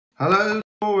Hello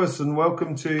Taurus, and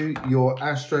welcome to your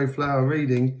Astroflower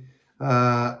reading.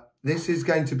 This is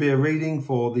going to be a reading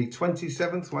for the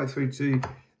 27th right through to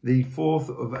the 4th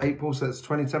of April. So that's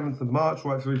 27th of March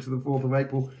right through to the 4th of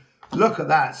April. Look at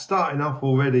that, starting up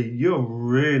already. You're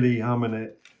really humming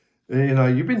it. You know,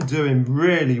 you've been doing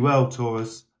really well,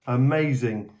 Taurus.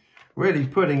 Amazing. Really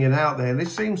putting it out there.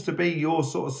 This seems to be your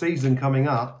sort of season coming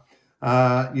up.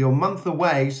 You're a month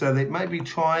away, so they may be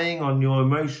trying on your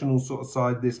emotional sort of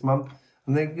side this month,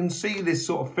 and they can see this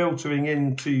sort of filtering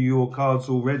into your cards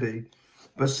already.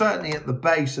 But certainly at the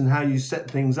base and how you set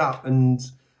things up, and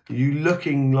you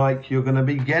looking like you're going to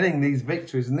be getting these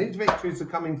victories, and these victories are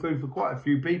coming through for quite a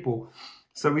few people.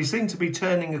 So we seem to be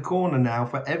turning a corner now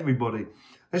for everybody.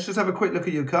 Let's just have a quick look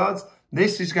at your cards.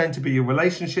 This is going to be your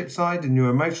relationship side and your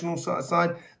emotional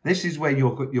side. This is where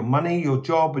you've got your money, your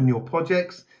job, and your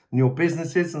projects, and your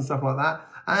businesses and stuff like that.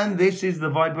 And this is the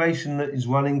vibration that is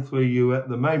running through you at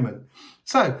the moment.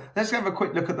 So let's have a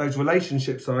quick look at those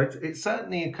relationship sides. It's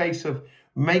certainly a case of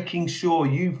making sure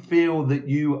you feel that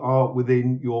you are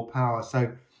within your power.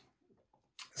 So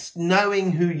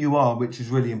knowing who you are, which is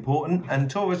really important.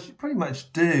 And Taurus, you pretty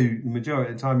much do the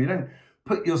majority of the time. You don't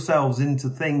put yourselves into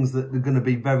things that are going to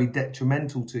be very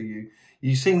detrimental to you.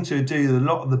 You seem to do a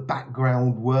lot of the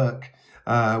background work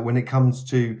when it comes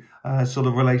to sort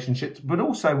of relationships, but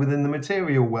also within the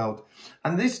material world.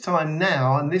 And this time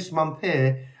now, and this month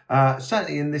here,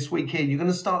 certainly in this week here, you're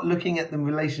going to start looking at the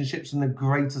relationships in a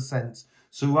greater sense.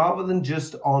 So rather than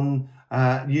just on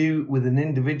you with an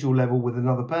individual level with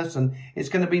another person, it's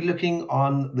going to be looking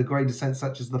on the greater sense,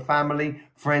 such as the family,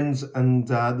 friends, and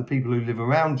the people who live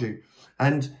around you.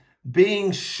 And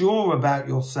being sure about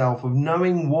yourself, of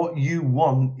knowing what you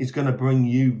want, is going to bring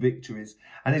you victories.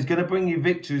 And it's going to bring you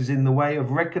victories in the way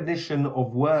of recognition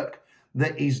of work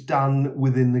that is done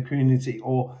within the community,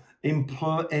 or in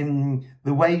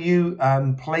the way you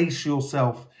place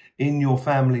yourself in your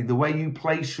family, the way you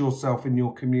place yourself in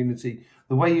your community,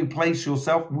 the way you place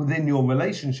yourself within your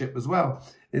relationship as well,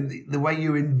 the way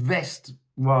you invest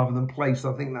rather than place.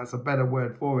 I think that's a better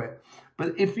word for it.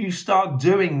 But if you start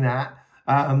doing that,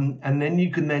 and then you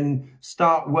can then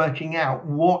start working out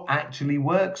what actually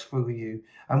works for you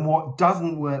and what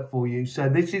doesn't work for you. So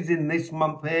this is in this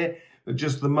month here,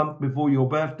 just the month before your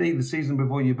birthday, the season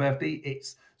before your birthday.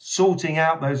 It's sorting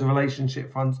out those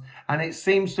relationship fronts, and it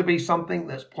seems to be something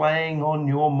that's playing on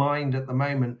your mind at the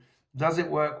moment. Does it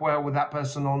work well with that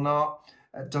person or not?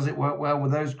 Does it work well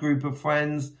with those group of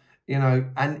friends? You know,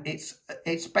 and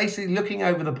it's basically looking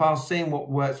over the past, seeing what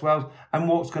works well and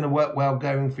what's going to work well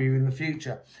going for you in the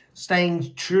future.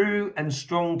 Staying true and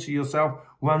strong to yourself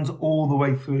runs all the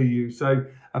way through you. So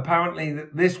apparently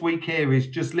this week here is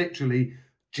just literally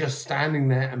just standing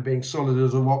there and being solid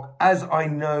as a rock, as I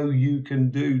know you can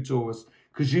do, Taurus,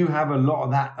 because you have a lot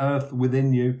of that earth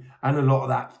within you and a lot of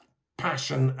that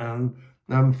passion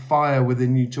and fire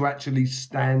within you to actually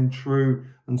stand true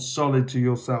and solid to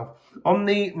yourself. On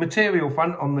the material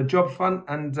front, on the job front,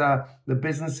 and the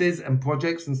businesses and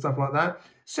projects and stuff like that,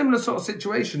 similar sort of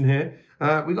situation here.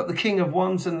 We've got the King of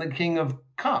Wands and the King of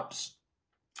Cups.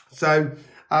 So,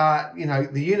 you know,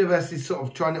 the universe is sort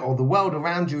of trying to, or the world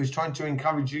around you is trying to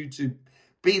encourage you to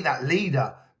be that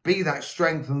leader, be that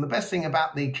strength. And the best thing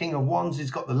about the King of Wands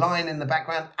is got the lion in the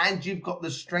background, and you've got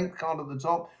the strength card at the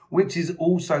top, which is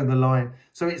also the lion.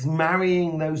 So it's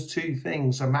marrying those two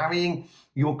things. So marrying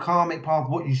your karmic path,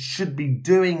 what you should be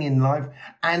doing in life,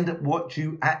 and what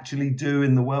you actually do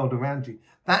in the world around you.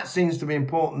 That seems to be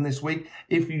important this week.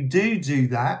 If you do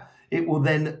that, it will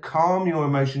then calm your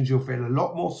emotions. You'll feel a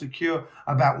lot more secure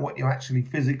about what you're actually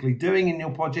physically doing in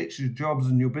your projects, your jobs,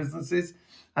 and your businesses.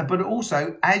 But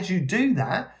also, as you do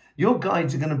that, your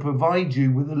guides are going to provide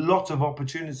you with a lot of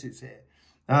opportunities here,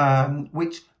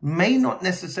 which may not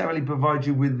necessarily provide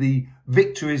you with the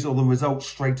victories or the results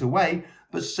straight away,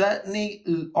 but certainly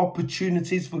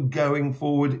opportunities for going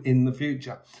forward in the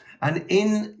future. And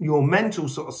in your mental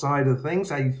sort of side of things,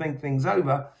 how you think things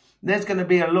over, there's going to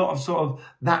be a lot of sort of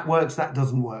that works, that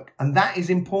doesn't work. And that is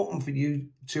important for you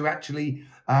to actually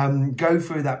go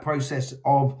through that process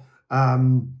of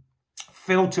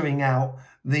filtering out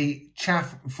the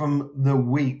chaff from the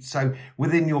wheat. So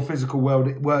within your physical world,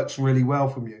 it works really well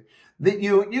from you. That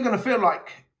you're going to feel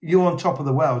like you're on top of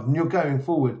the world and you're going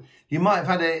forward. You might have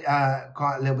had it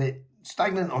quite a little bit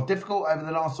stagnant or difficult over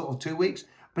the last sort of 2 weeks,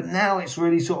 but now it's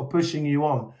really sort of pushing you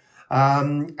on.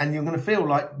 And you're going to feel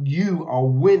like you are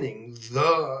winning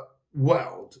the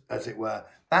world, as it were.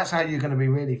 That's how you're going to be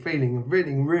really feeling, and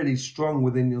feeling really strong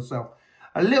within yourself.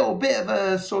 A little bit of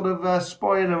a sort of a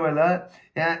spoiler alert.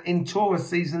 In Taurus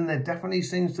season, there definitely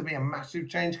seems to be a massive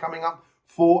change coming up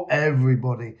for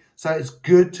everybody. So it's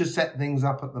good to set things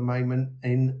up at the moment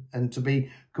and to be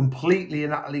completely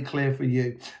and utterly clear for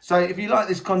you. So if you like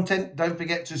this content, don't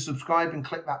forget to subscribe and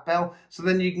click that bell so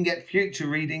then you can get future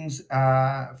readings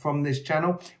from this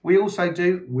channel. We also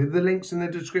do, with the links in the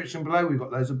description below, we've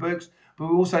got loads of books, but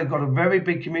we've also got a very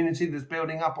big community that's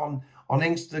building up on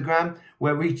Instagram,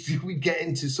 where we get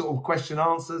into sort of question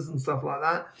answers and stuff like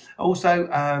that. Also,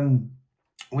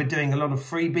 we're doing a lot of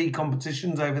freebie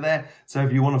competitions over there. So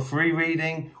if you want a free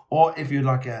reading, or if you'd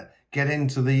like to get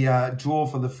into the draw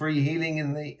for the free healing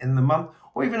in the month,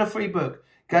 or even a free book,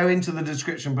 go into the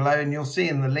description below and you'll see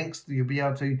in the links that you'll be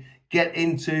able to get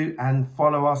into and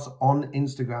follow us on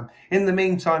Instagram. In the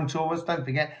meantime, Taurus, don't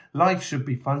forget, life should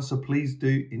be fun, so please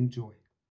do enjoy.